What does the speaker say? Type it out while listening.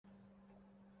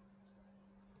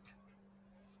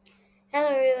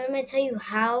I'm gonna tell you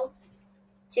how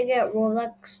to get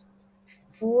Roblox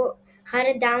for how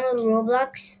to download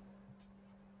Roblox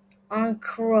on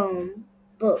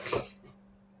Chromebooks.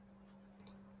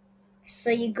 So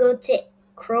you go to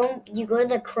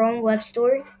the Chrome web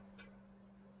store,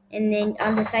 and then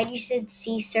on the side you should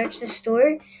see search the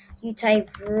store. You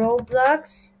type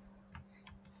Roblox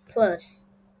plus,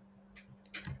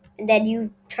 and then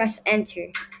you press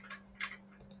enter.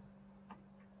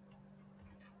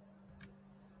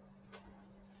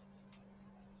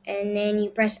 And then you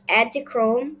press add to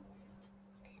Chrome,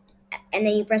 and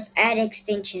then you press add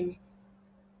extension.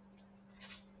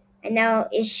 And now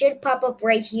it should pop up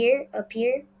right here, up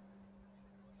here.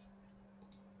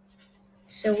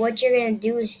 So what you're gonna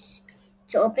do is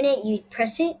to open it, you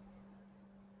press it.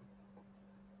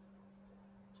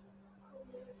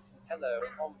 Hello,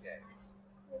 home games.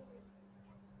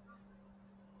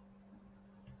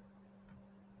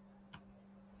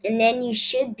 And then you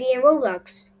should be in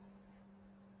Roblox.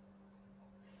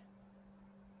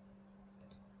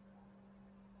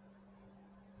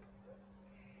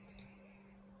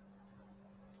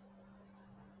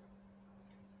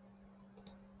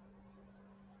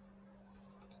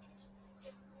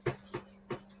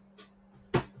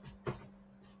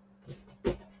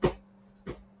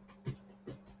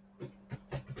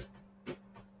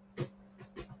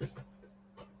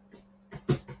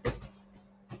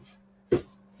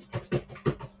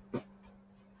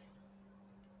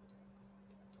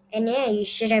 And yeah, you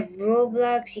should have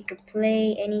Roblox. You could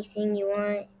play anything you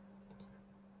want.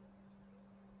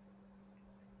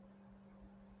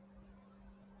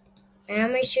 And I'm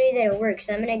gonna show you that it works.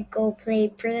 I'm gonna go play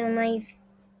Prison Life.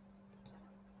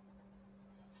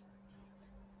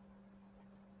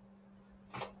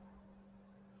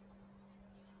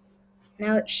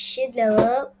 Now it should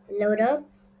load up.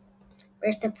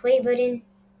 Press the play button.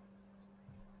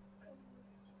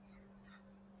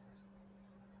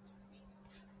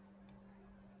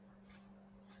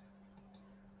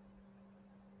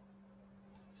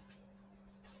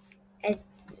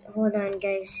 Hold on,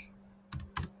 guys.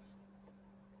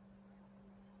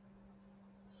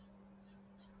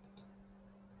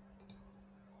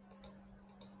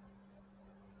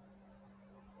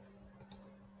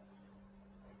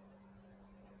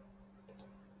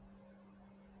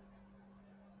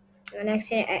 On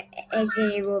accident, I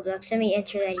exited Roblox. Let me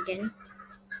enter that again.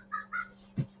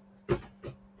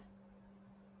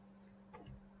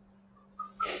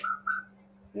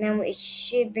 Now it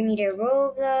should bring you to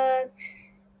Roblox.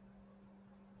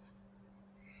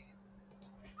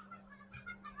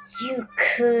 You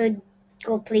could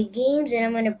go play games, and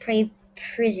I'm gonna play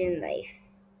Prison Life.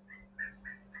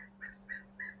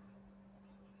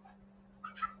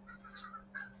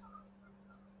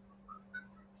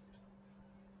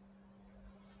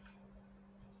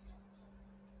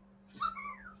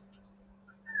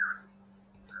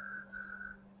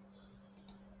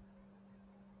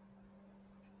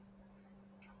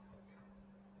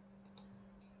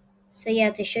 So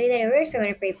yeah, to show you that it works, I'm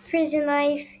gonna play Prison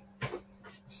Life.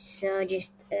 So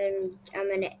just I'm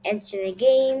gonna enter the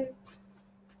game.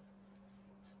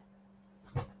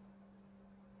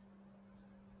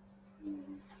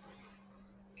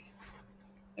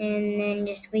 And then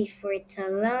just wait for it to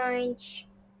launch.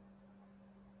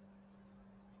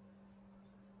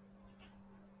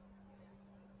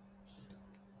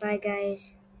 Bye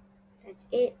guys. That's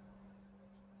it.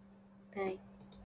 Bye.